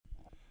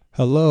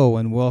Hello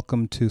and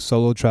welcome to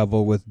Solo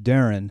Travel with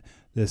Darren.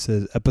 This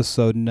is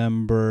episode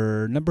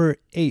number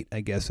 8, I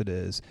guess it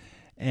is.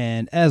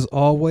 And as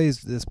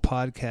always, this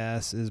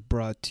podcast is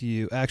brought to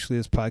you. Actually,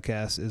 this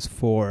podcast is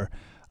for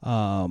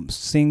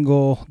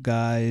single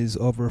guys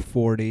over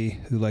 40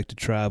 who like to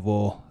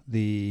travel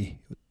the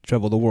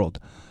world.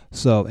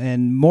 So,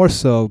 and more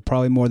so,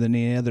 probably more than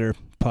any other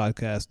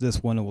podcast,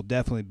 this one will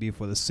definitely be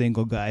for the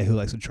single guy who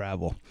likes to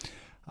travel.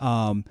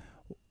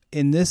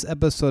 In this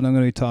episode, I'm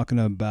going to be talking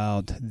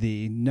about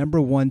the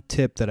number one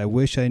tip that I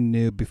wish I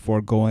knew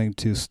before going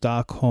to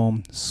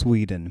Stockholm,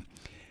 Sweden.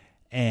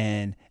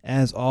 And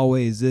as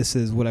always, this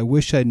is what I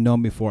wish I'd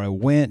known before I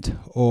went,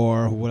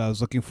 or what I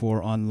was looking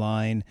for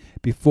online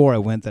before I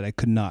went that I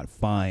could not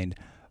find.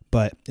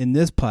 But in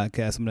this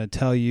podcast, I'm going to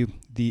tell you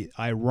the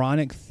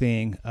ironic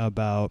thing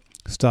about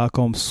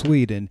Stockholm,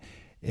 Sweden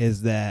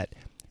is that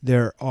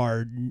there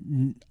are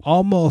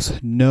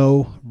almost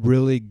no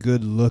really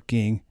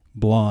good-looking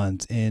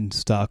blondes in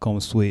Stockholm,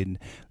 Sweden.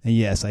 And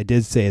yes, I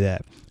did say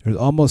that. There's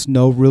almost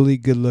no really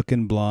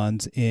good-looking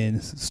blondes in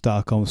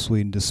Stockholm,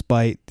 Sweden,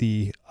 despite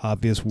the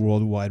obvious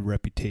worldwide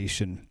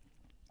reputation.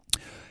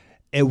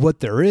 And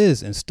what there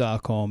is in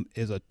Stockholm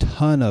is a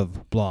ton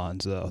of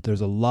blondes, though. There's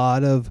a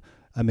lot of,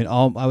 I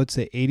would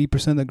say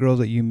 80% of the girls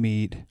that you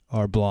meet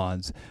are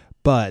blondes.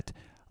 But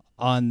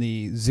on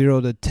the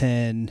 0 to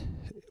 10,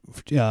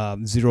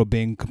 0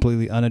 being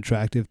completely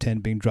unattractive, 10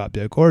 being drop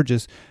dead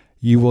gorgeous,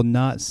 you will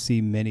not see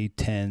many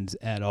 10s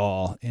at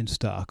all in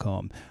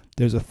Stockholm.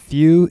 There's a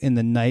few in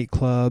the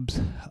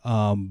nightclubs,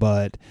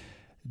 but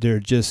there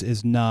just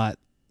is not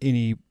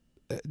any.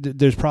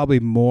 There's probably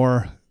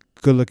more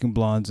good-looking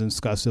blondes in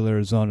Scottsdale,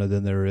 Arizona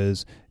than there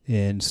is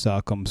in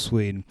Stockholm,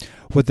 Sweden.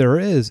 What there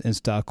is in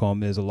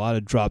Stockholm is a lot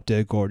of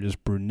drop-dead gorgeous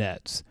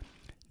brunettes.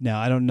 Now,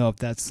 I don't know if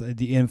that's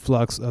the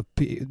influx of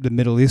the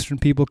Middle Eastern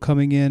people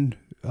coming in,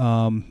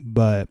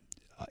 but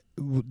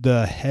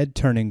the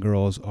head-turning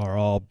girls are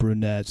all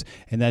brunettes,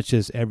 and that's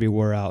just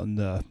everywhere out in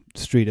the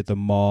street at the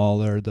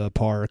mall or the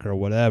park or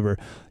whatever.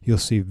 You'll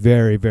see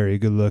very, very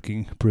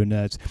good-looking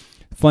brunettes.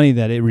 Funny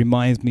that it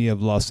reminds me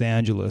of Los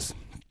Angeles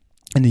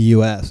in the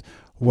U.S.,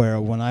 where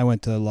when I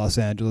went to Los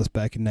Angeles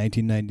back in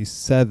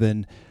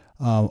 1997,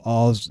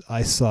 all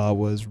I saw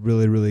was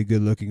really, really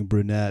good-looking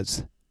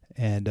brunettes,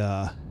 and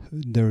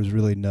there was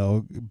really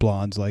no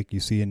blondes like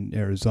you see in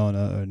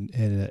Arizona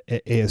and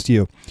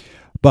ASU.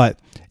 But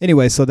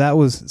anyway, so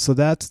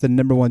that's the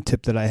number one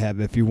tip that I have.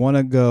 If you want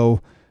to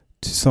go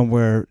to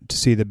somewhere to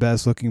see the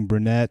best looking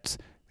brunettes,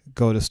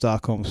 go to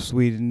Stockholm,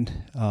 Sweden,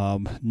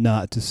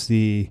 not to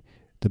see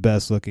the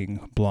best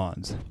looking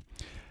blondes.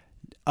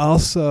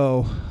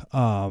 Also,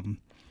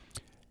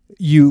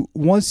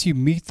 once you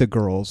meet the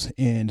girls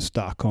in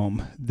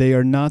Stockholm, they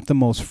are not the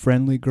most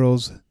friendly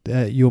girls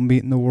that you'll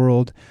meet in the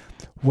world.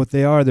 What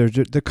they are, they're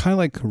kind of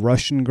like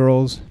Russian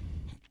girls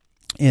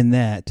in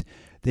that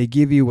they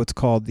give you what's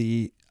called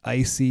the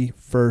icy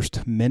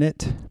first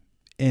minute.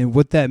 And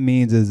what that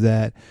means is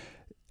that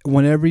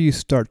whenever you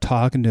start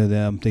talking to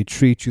them, they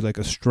treat you like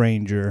a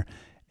stranger.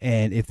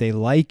 And if they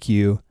like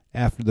you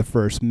after the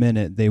first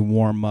minute, they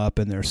warm up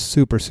and they're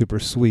super, super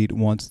sweet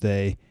once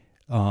they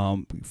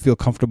feel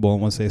comfortable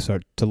and once they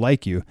start to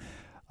like you.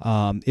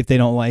 If they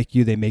don't like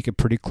you, they make it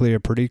pretty clear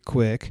pretty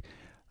quick.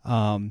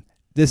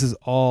 This is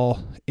all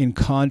in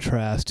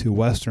contrast to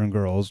Western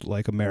girls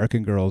like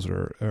American girls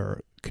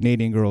or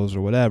Canadian girls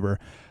or whatever.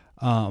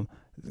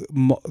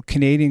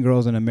 Canadian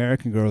girls and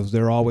American girls,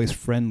 they're always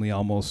friendly,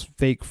 almost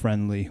fake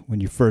friendly when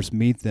you first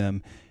meet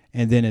them.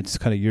 And then it's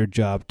kind of your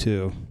job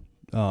to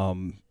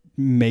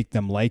make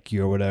them like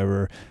you or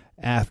whatever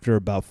after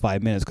about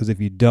 5 minutes. Because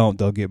if you don't,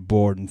 they'll get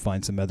bored and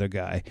find some other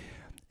guy.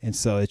 And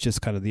so it's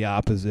just kind of the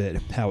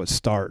opposite how it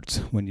starts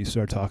when you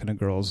start talking to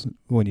girls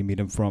when you meet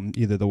them from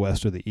either the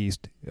West or the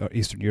East or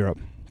Eastern Europe.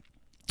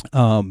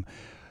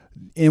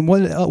 And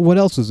what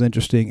else is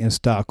interesting in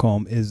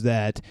Stockholm is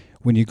that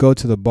when you go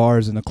to the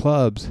bars and the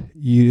clubs,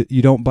 you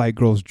don't buy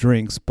girls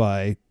drinks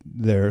by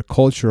their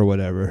culture or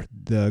whatever.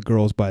 The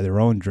girls buy their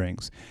own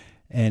drinks.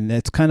 And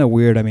that's kind of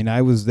weird. I mean,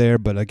 I was there,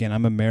 but again,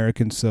 I'm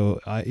American, so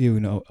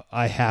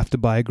I have to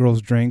buy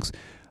girls drinks.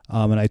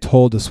 And I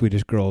told the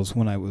Swedish girls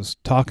when I was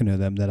talking to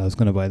them that I was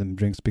going to buy them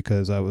drinks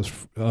because I was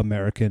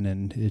American,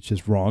 and it's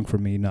just wrong for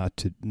me not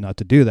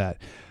to do that.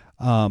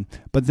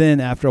 But then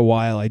after a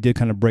while, I did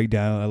kind of break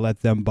down. And I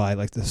let them buy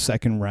like the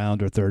second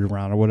round or third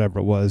round or whatever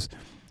it was,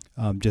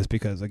 just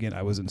because, again,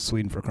 I was in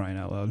Sweden for crying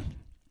out loud.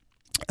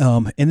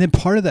 And then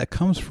part of that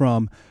comes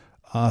from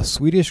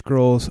Swedish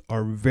girls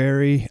are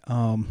very,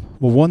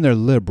 one, they're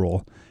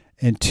liberal,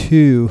 and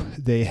two,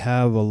 they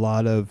have a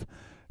lot of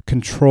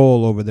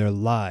control over their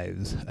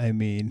lives. I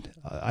mean,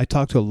 I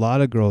talked to a lot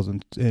of girls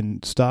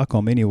in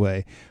Stockholm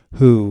anyway,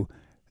 who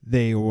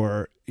they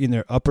were in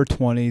their upper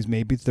 20s,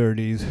 maybe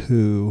 30s,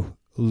 who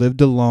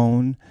lived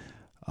alone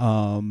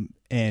and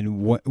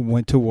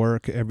went to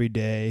work every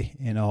day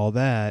and all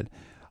that,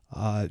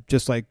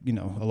 just like,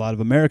 a lot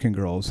of American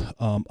girls,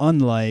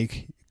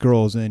 unlike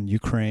girls in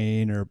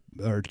Ukraine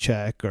or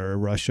Czech or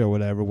Russia or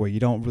whatever, where you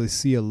don't really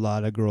see a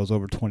lot of girls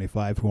over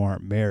 25 who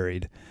aren't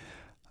married.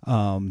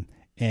 And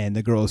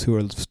the girls who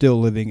are still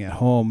living at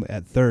home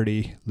at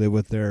 30 live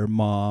with their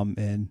mom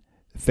and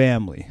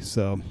family.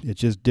 So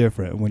it's just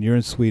different. When you're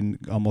in Sweden,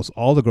 almost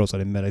all the girls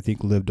that I met, I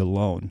think, lived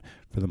alone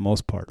for the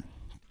most part.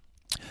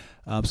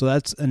 So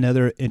that's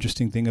another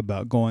interesting thing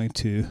about going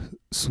to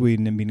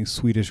Sweden and meeting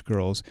Swedish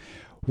girls.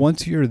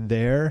 Once you're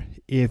there,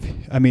 if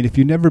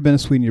you've never been to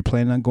Sweden, you're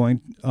planning on going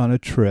on a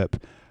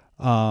trip,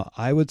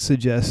 I would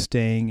suggest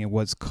staying in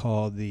what's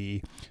called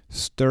the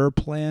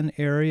Stureplan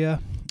area.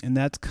 And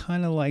that's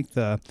kind of like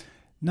the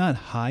not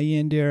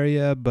high-end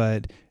area,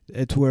 but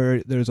it's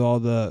where there's all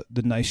the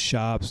nice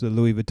shops, the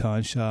Louis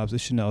Vuitton shops, the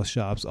Chanel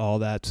shops, all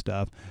that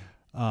stuff.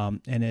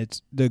 And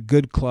it's the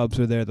good clubs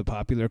are there, the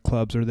popular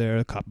clubs are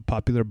there,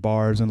 popular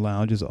bars and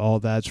lounges, all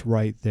that's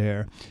right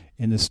there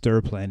in the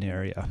Stureplan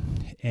area.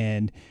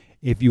 And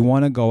if you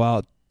want to go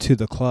out to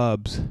the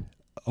clubs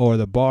or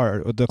the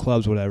bar or the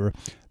clubs, whatever,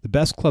 the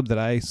best club that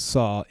I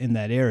saw in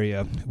that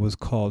area was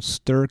called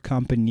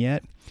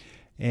Sturkompaniet,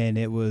 and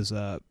it was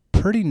a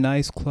pretty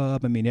nice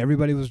club. I mean,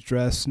 everybody was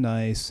dressed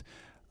nice.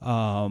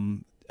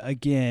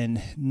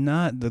 Again,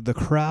 not the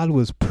crowd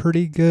was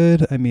pretty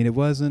good. I mean, it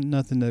wasn't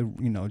nothing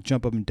to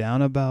jump up and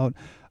down about.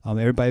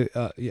 Everybody,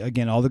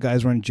 again, all the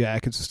guys were in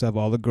jackets and stuff.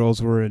 All the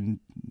girls were in,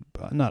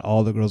 not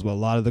all the girls, but a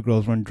lot of the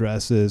girls were in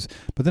dresses.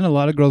 But then a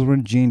lot of girls were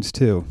in jeans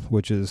too,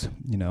 which is,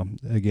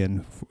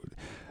 again,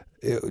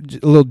 a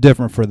little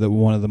different for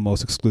one of the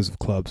most exclusive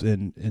clubs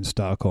in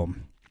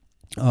Stockholm.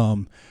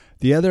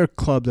 The other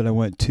club that I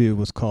went to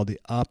was called the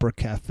Opera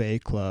Cafe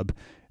Club.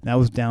 And that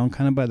was down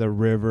kind of by the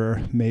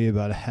river, maybe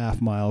about a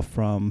half mile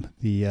from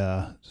the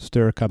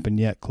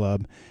Sturkompaniet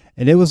Club.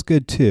 And it was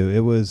good too.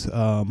 It was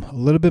a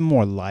little bit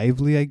more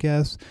lively, I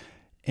guess.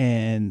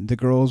 And the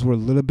girls were a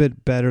little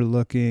bit better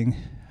looking.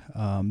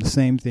 The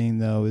same thing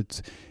though.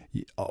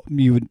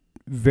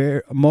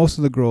 Most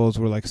of the girls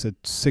were, like I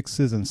said,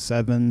 6s and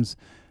 7s,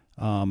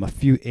 a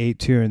few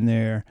 8s here and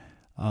there.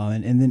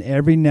 And then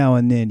every now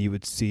and then you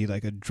would see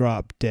like a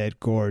drop dead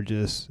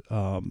gorgeous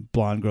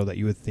blonde girl that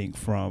you would think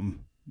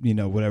from,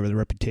 whatever the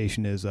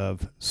reputation is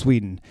of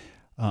Sweden.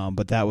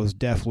 But that was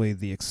definitely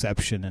the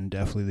exception and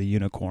definitely the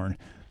unicorn.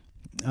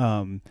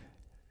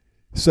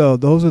 So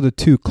those are the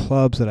two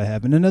clubs that I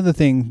have. And another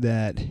thing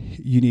that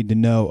you need to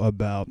know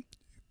about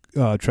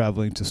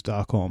traveling to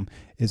Stockholm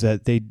is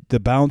that the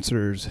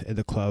bouncers at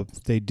the club,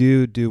 they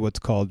do what's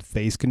called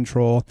face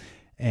control.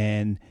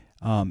 And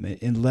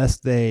unless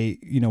they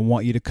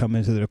want you to come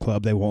into their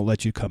club, they won't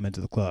let you come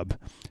into the club.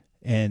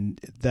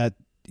 And that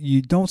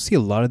you don't see a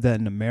lot of that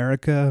in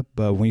America,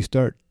 but when you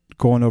start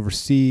going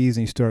overseas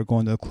and you start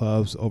going to the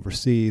clubs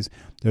overseas,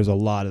 there's a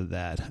lot of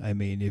that. I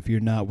mean, if you're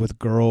not with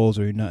girls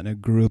or you're not in a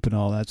group and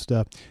all that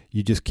stuff,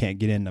 you just can't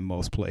get into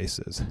most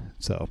places.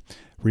 So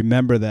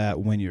remember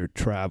that when you're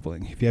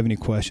traveling. If you have any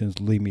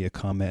questions, leave me a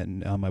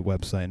comment on my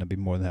website, and I'll be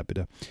more than happy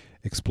to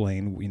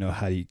explain,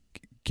 how you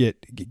get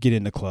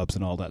into clubs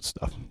and all that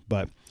stuff.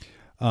 But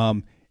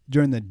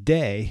during the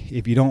day,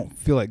 if you don't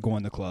feel like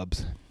going to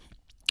clubs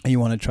and you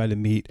want to try to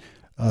meet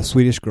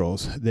Swedish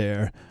girls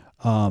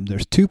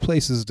there's two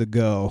places to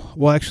go.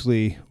 Well,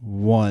 actually,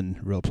 one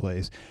real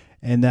place,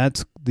 and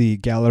that's the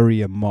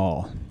Galleria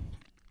Mall,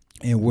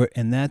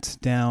 and that's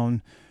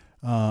down.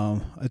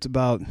 It's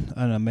about,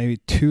 I don't know, maybe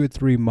 2 or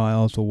 3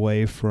 miles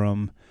away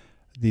from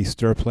the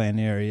Stureplan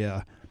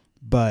area.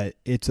 But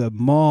it's a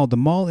mall. The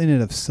mall in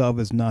and of itself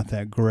is not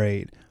that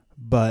great,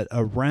 but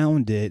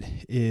around it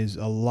is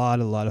a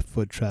lot of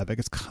foot traffic.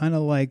 It's kind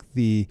of like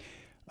the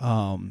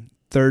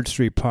 3rd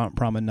Street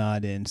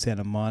Promenade in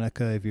Santa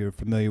Monica, if you're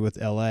familiar with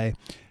LA.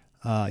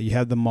 You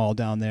have the mall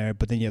down there,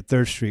 but then you have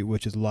 3rd Street,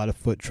 which is a lot of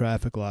foot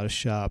traffic, a lot of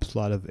shops, a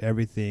lot of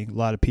everything, a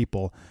lot of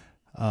people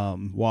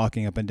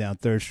walking up and down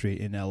 3rd Street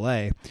in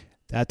LA.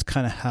 That's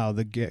kind of how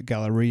the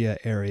Galleria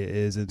area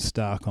is in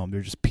Stockholm.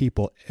 There's just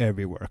people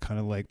everywhere, kind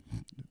of like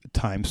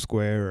Times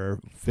Square or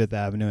Fifth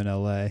Avenue in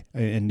LA,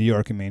 in New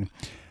York, I mean.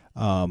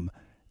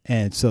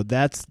 And so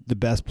that's the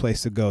best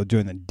place to go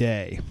during the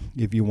day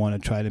if you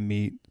want to try to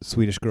meet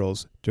Swedish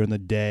girls during the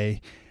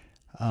day.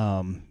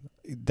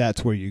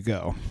 That's where you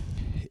go.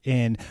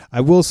 And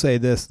I will say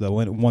this, though,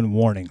 one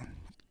warning.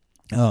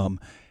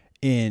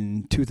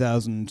 In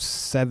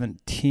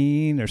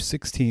 2017 or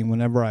 16,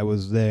 whenever I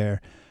was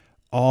there,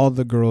 all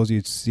the girls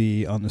you'd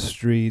see on the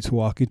streets,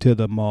 walking to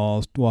the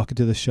malls, walking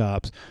to the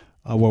shops,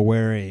 were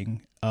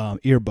wearing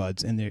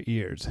earbuds in their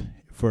ears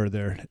for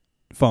their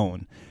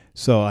phone.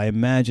 So I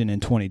imagine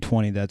in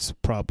 2020 that's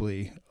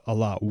probably a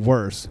lot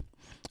worse,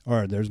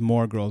 or there's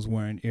more girls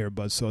wearing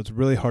earbuds. So it's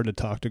really hard to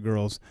talk to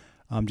girls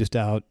just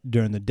out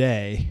during the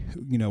day,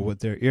 with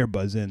their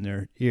earbuds in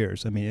their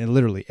ears. I mean,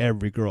 literally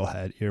every girl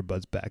had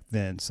earbuds back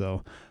then,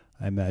 so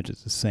I imagine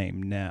it's the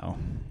same now.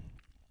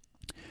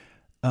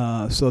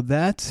 So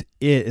that's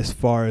it as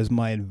far as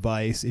my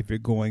advice if you're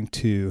going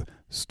to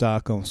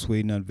Stockholm,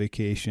 Sweden on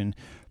vacation.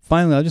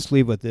 Finally, I'll just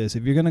leave with this.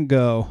 If you're going to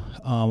go,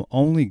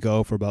 only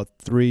go for about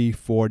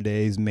 3-4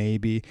 days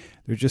maybe.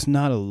 There's just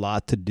not a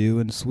lot to do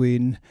in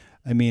Sweden.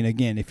 I mean,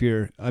 again,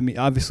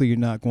 obviously you're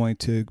not going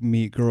to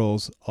meet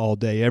girls all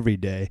day, every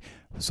day,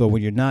 So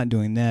when you're not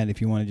doing that,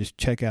 if you want to just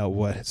check out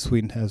what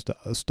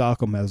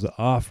Stockholm has to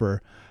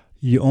offer,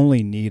 you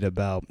only need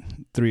about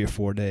 3 or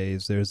 4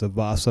 days. There's a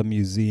Vasa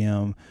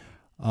Museum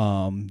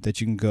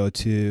that you can go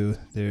to.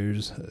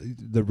 There's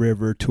the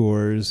river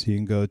tours you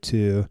can go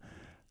to.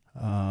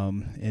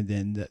 And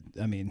then,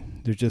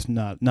 there's just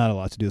not a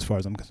lot to do as far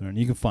as I'm concerned.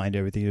 You can find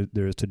everything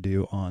there is to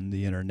do on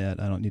the internet.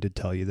 I don't need to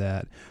tell you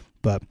that.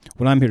 But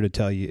what I'm here to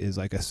tell you is,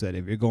 like I said,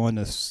 if you're going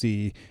to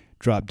see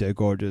Drop Dead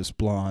Gorgeous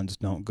Blondes,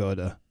 don't go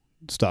to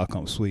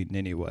Stockholm, Sweden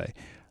anyway.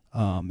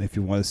 If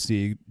you want to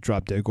see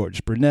Drop Dead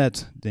Gorgeous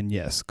Brunettes, then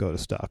yes, go to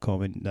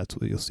Stockholm, and that's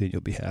what you'll see, and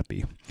you'll be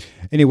happy.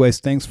 Anyways,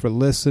 thanks for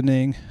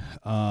listening.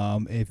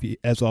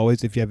 As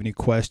always, if you have any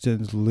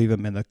questions, leave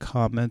them in the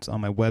comments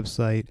on my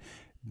website,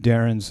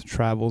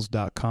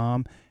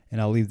 darrenstravels.com,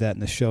 and I'll leave that in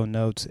the show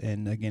notes.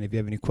 And again, if you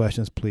have any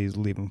questions, please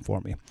leave them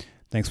for me.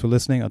 Thanks for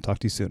listening. I'll talk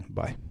to you soon.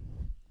 Bye.